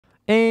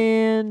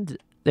And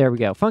there we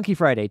go. Funky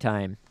Friday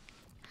time.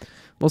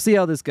 We'll see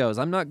how this goes.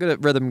 I'm not good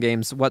at rhythm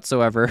games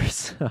whatsoever,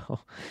 so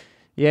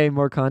yay,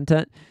 more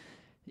content.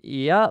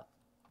 Yep.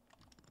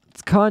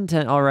 It's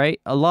content, all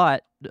right. A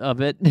lot of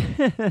it.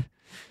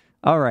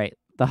 All right.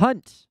 The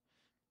Hunt.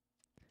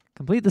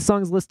 Complete the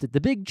songs listed.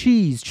 The Big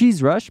Cheese,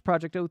 Cheese Rush,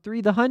 Project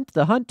 03, The Hunt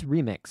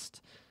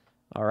Remixed.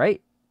 All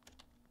right.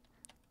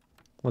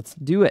 Let's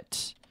do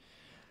it.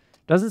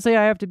 Doesn't say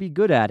I have to be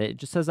good at it. It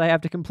just says I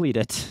have to complete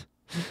it.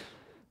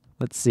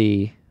 Let's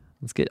see.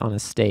 Let's get on a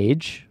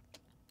stage.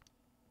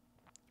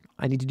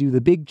 I need to do the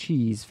Big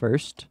Cheese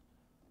first.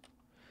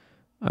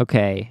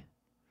 Okay.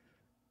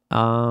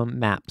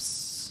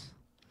 Maps.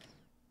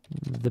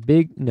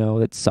 No,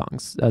 that's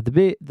songs.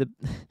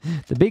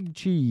 The Big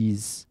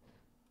Cheese.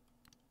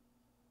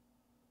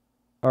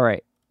 All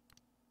right.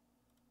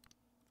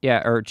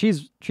 Yeah, or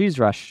Cheese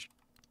Rush.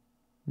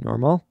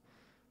 Normal.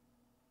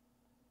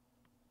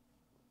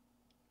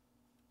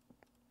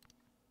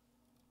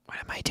 What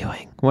am I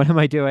doing? What am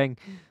I doing?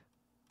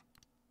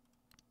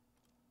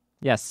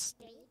 Yes.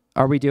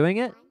 Are we doing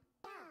it?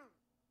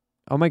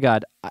 Oh my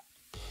god.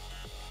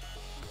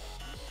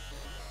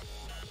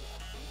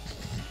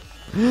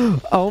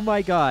 Oh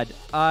my god.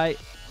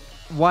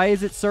 Why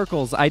is it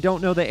circles? I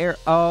don't know the air.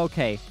 Oh,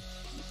 okay.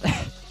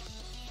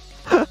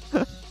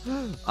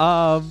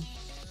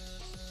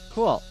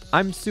 Cool.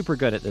 I'm super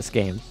good at this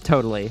game.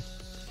 Totally.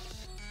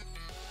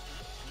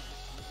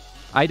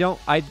 I don't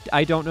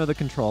know the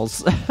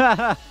controls.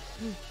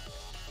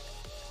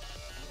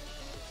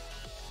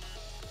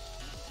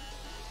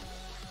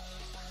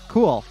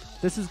 Cool.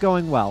 This is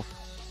going well.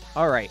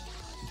 All right.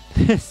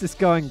 This is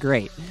going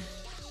great.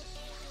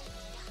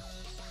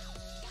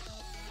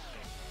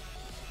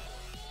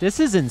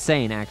 This is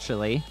insane,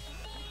 actually.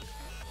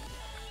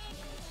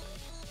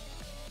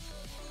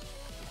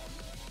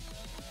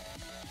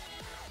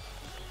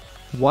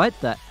 What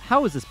the?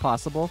 How is this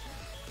possible?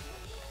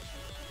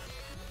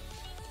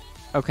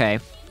 Okay.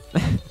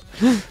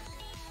 If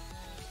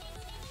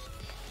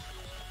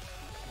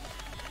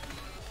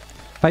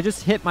I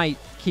just hit my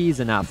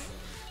keys enough.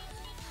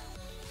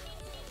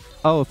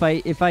 Oh,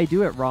 if I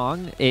do it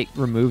wrong, it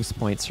removes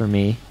points from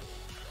me.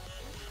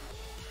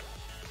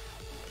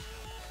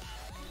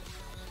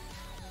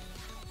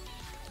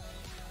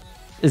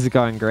 This is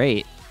going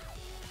great.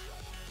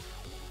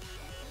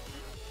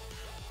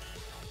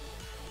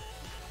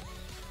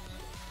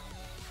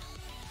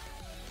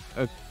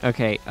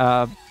 Okay,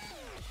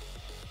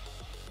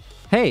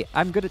 hey,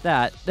 I'm good at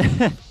that.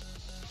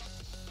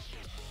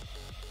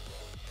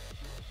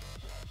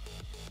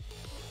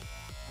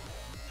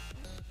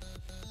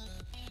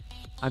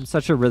 I'm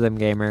such a rhythm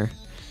gamer.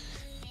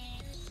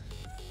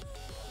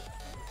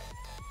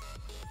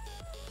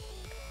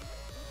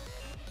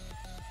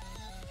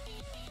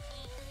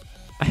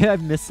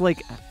 I've missed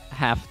like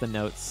half the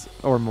notes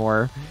or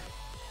more.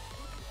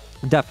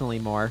 Definitely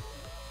more.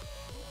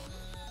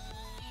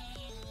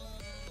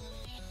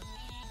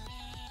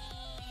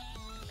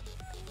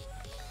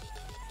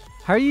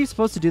 How are you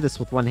supposed to do this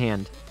with one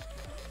hand?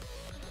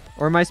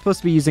 Or am I supposed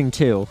to be using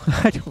two?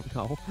 I don't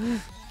know.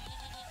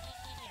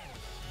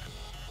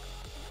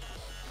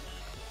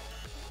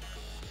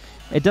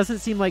 It doesn't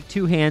seem like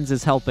two hands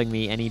is helping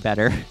me any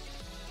better.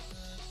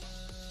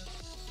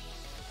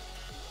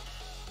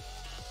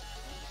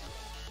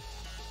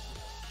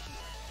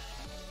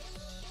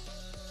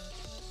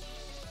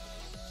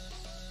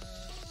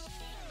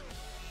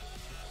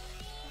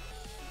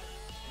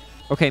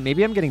 Okay,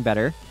 maybe I'm getting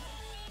better.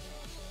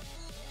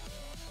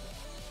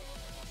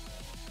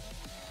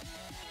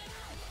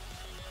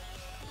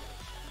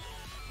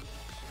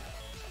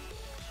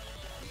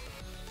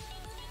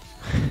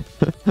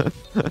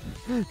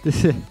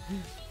 This is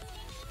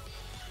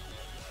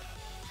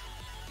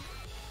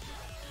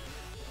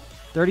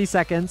 30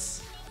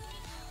 seconds.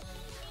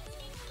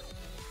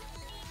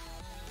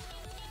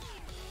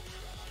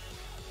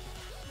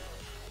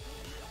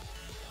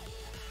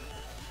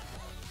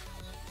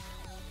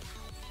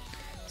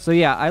 So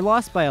yeah, I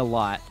lost by a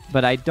lot,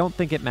 but I don't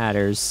think it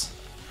matters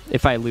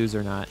if I lose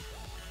or not.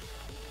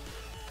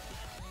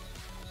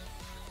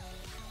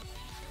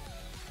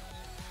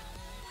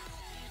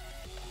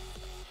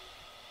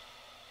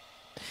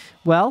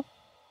 Well,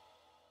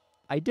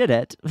 I did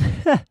it.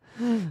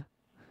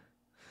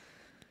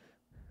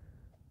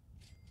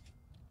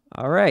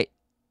 All right.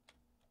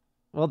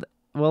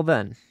 Well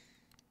then.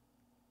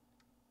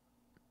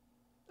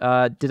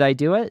 Did I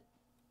do it?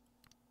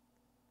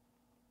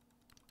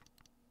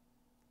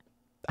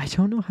 I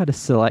don't know how to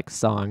select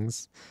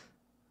songs.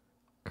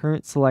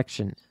 Current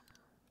selection.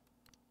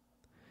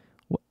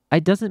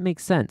 It doesn't make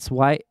sense.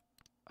 Why?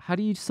 How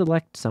do you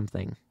select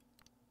something?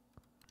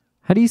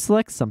 How do you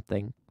select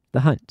something?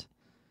 The Hunt.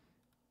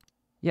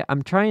 Yeah,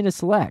 I'm trying to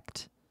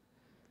select.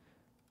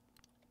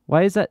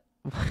 Why is that?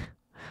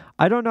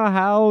 I don't know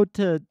how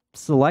to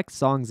select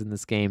songs in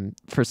this game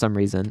for some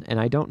reason, and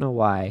I don't know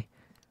why.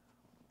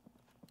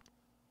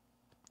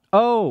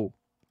 Oh!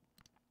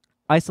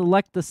 I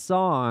select the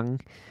song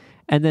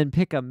and then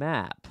pick a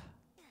map.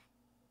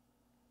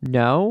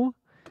 No?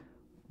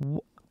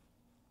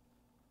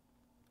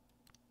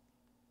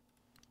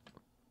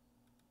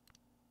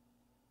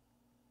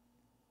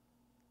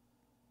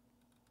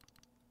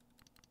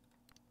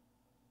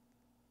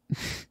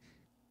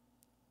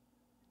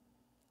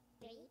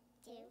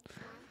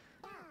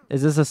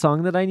 Is this a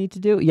song that I need to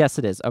do? Yes,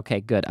 it is. Okay,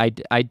 good. I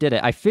did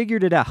it. I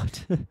figured it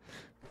out.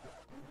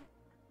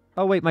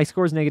 Oh, wait, my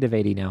score's negative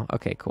 80 now.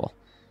 Okay, cool.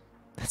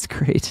 That's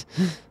great.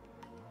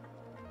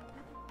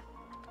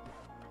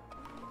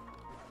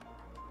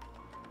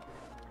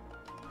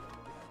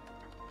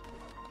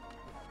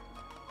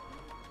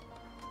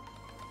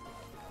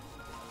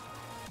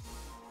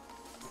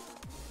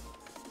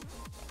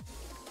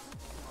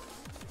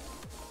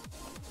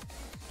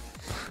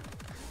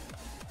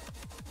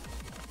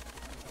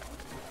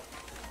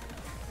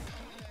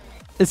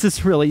 This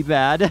is really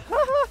bad.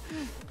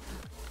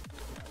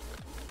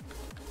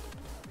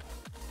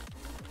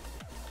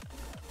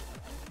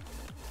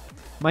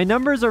 My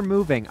numbers are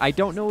moving. I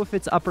don't know if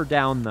it's up or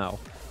down though.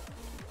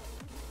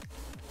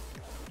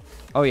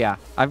 Oh yeah,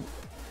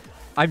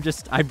 I'm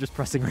just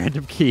pressing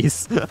random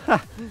keys.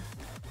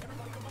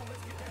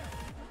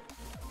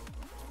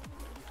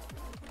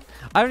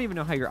 I don't even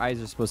know how your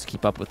eyes are supposed to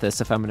keep up with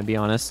this, if I'm going to be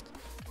honest.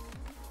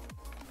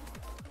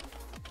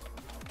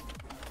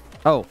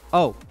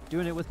 Oh,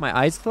 doing it with my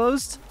eyes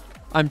closed?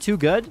 I'm too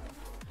good?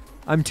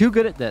 I'm too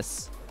good at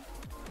this.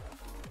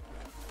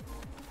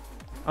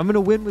 I'm going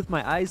to win with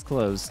my eyes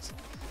closed.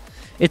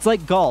 It's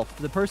like golf.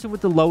 The person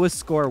with the lowest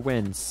score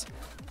wins.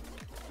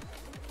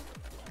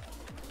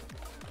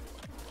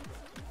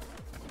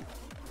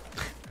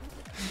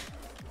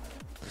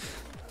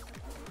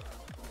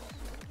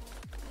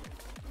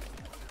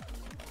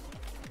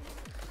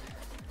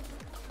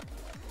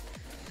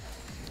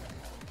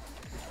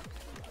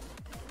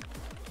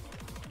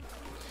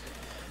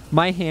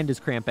 My hand is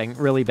cramping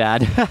really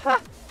bad.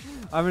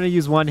 I'm going to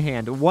use one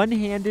hand.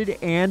 One-handed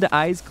and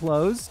eyes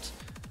closed.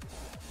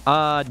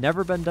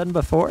 Never been done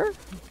before?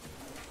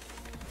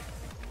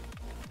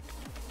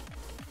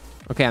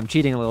 Okay, I'm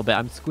cheating a little bit.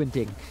 I'm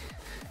squinting.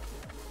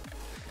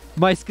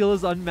 My skill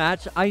is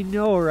unmatched. I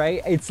know,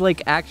 right? It's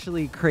like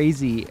actually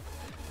crazy.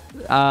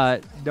 No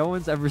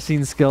one's ever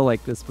seen skill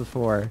like this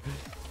before.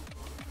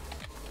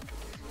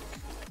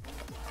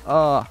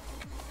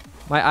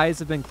 My eyes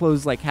have been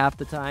closed like half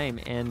the time,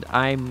 and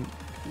I'm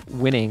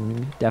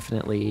winning,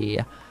 definitely.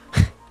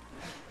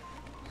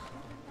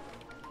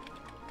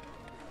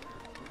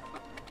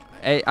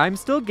 I'm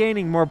still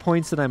gaining more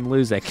points than I'm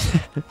losing.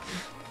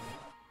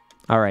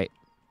 All right.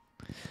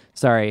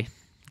 Sorry.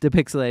 The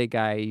pixelated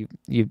guy,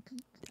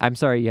 I'm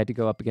sorry you had to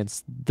go up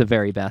against the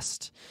very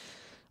best.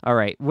 All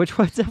right. Which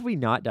ones have we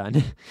not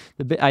done?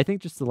 I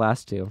think just the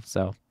last two,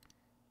 so.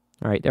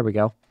 All right, there we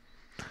go.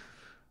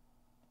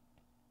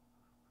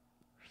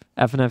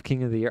 FNF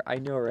King of the Year. I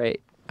know,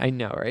 right? I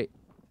know, right?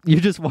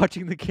 You're just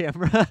watching the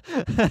camera.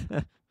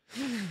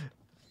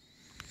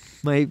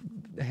 My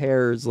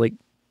hair is like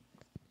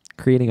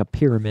creating a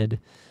pyramid.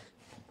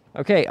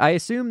 Okay, I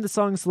assume the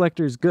song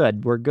selector is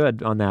good. We're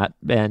good on that.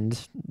 And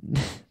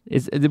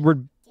we're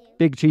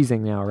big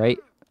cheesing now, right?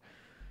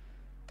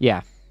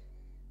 Yeah.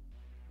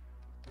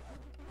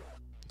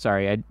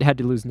 Sorry, I had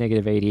to lose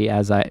negative 80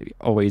 as I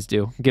always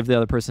do. Give the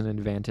other person an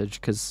advantage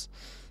because...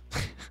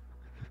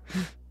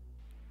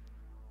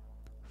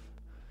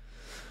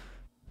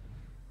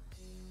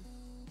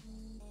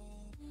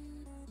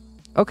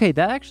 Okay,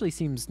 that actually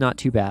seems not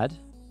too bad.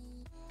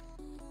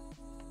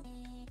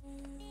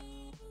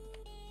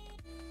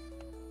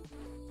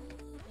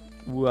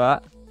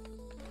 What?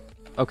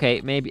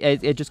 Okay, maybe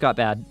it just got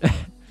bad.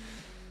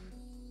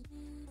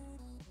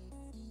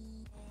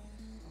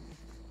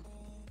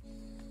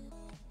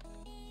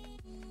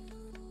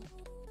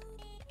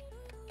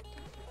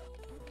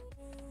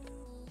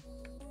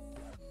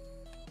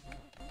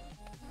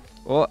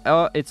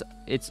 Oh,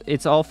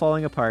 it's all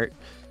falling apart.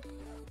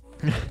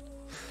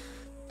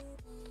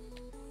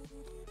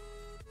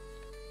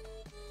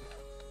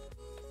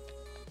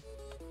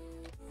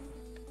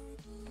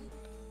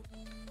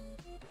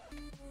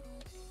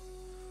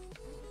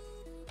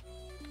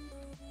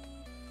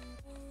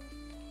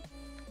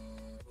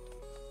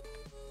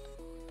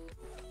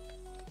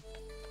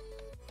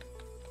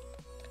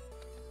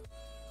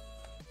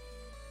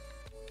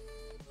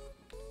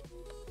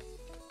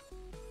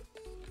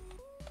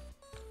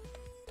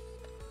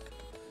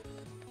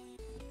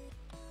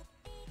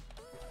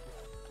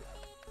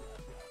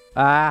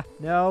 Ah,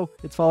 no,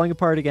 it's falling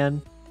apart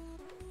again.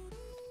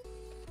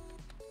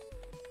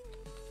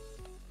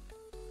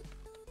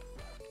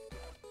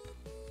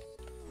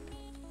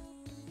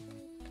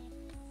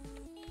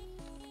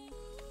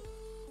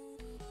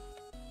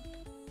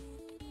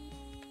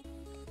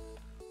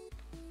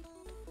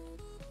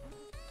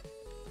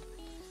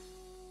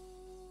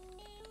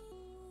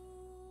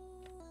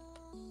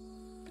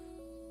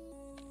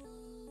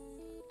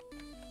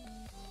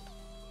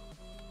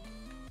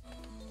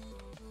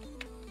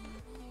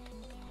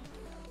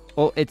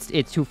 Oh, it's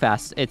too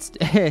fast. It's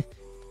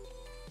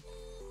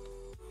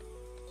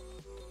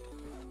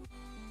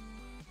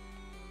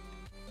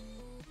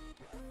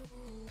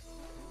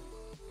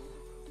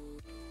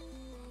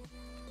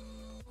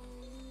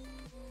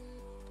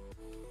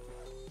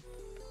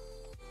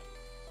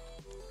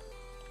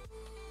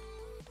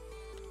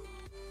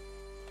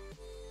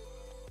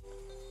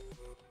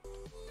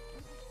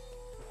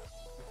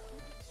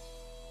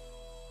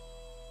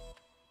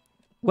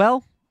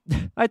Well,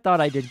 I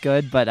thought I did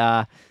good, but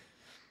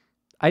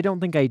I don't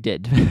think I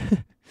did.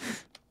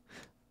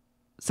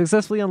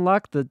 Successfully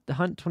unlocked the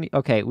hunt 20.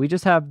 Okay, we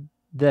just have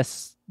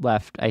this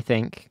left, I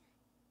think.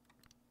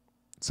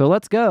 So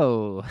let's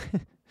go.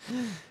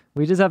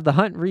 We just have the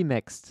hunt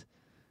remixed.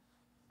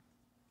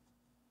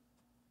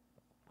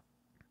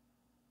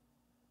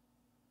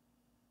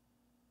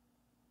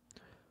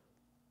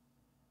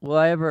 Will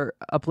I ever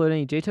upload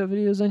any JTO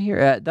videos on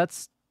here?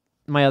 That's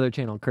my other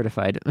channel,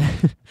 Curtified.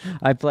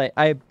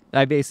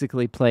 I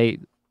basically play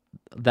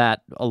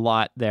that a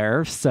lot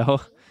there. So,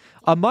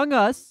 Among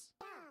Us.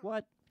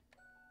 What?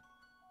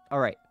 All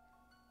right.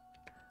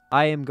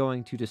 I am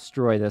going to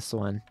destroy this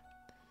one.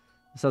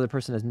 This other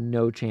person has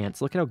no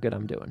chance. Look at how good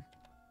I'm doing.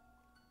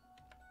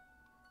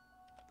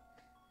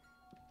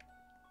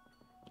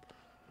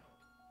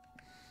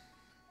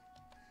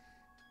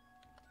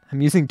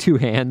 I'm using 2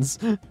 hands.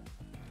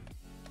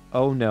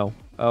 Oh no.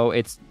 Oh,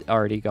 it's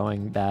already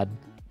going bad.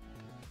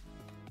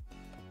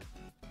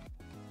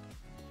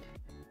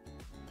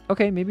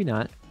 Okay, maybe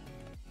not.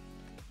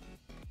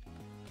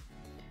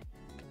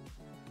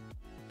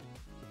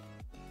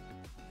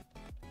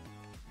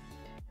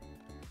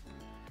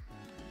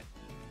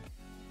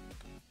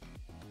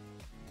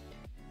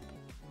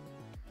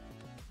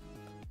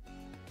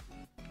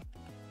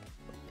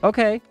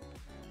 Okay.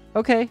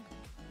 Okay.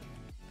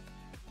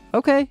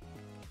 Okay.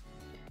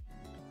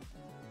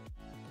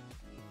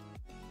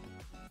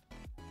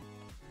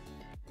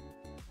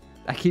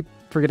 I keep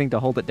forgetting to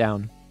hold it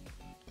down.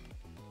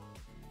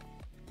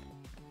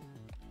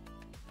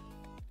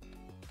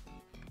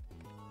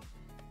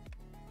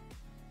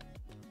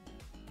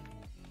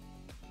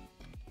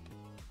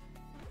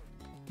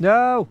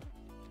 No!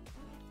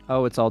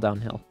 Oh, it's all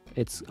downhill.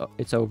 It's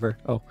over.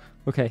 Oh,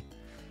 okay.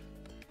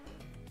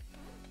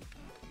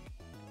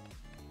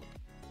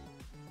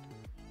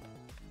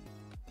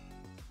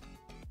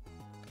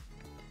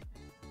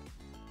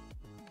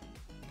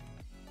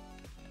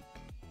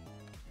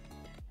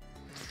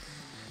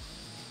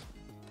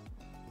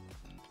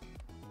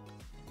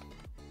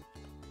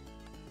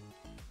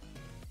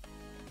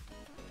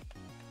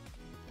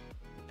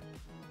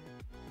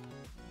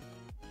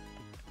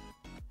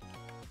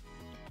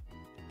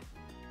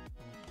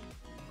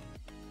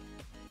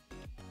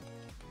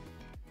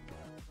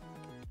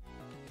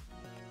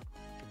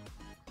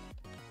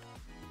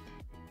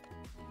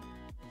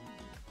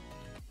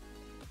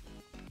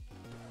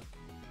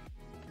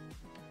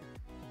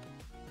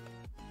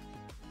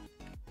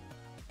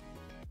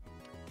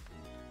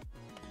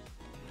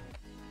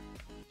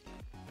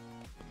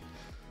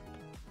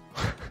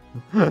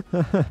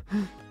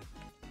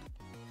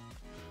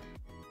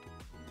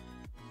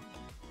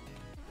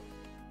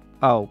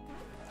 Oh.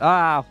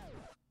 Ah.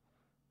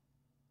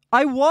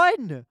 I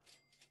won!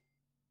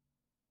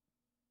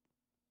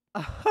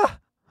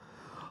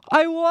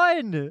 I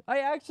won! I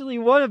actually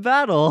won a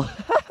battle.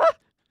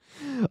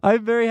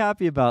 I'm very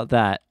happy about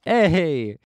that. Hey!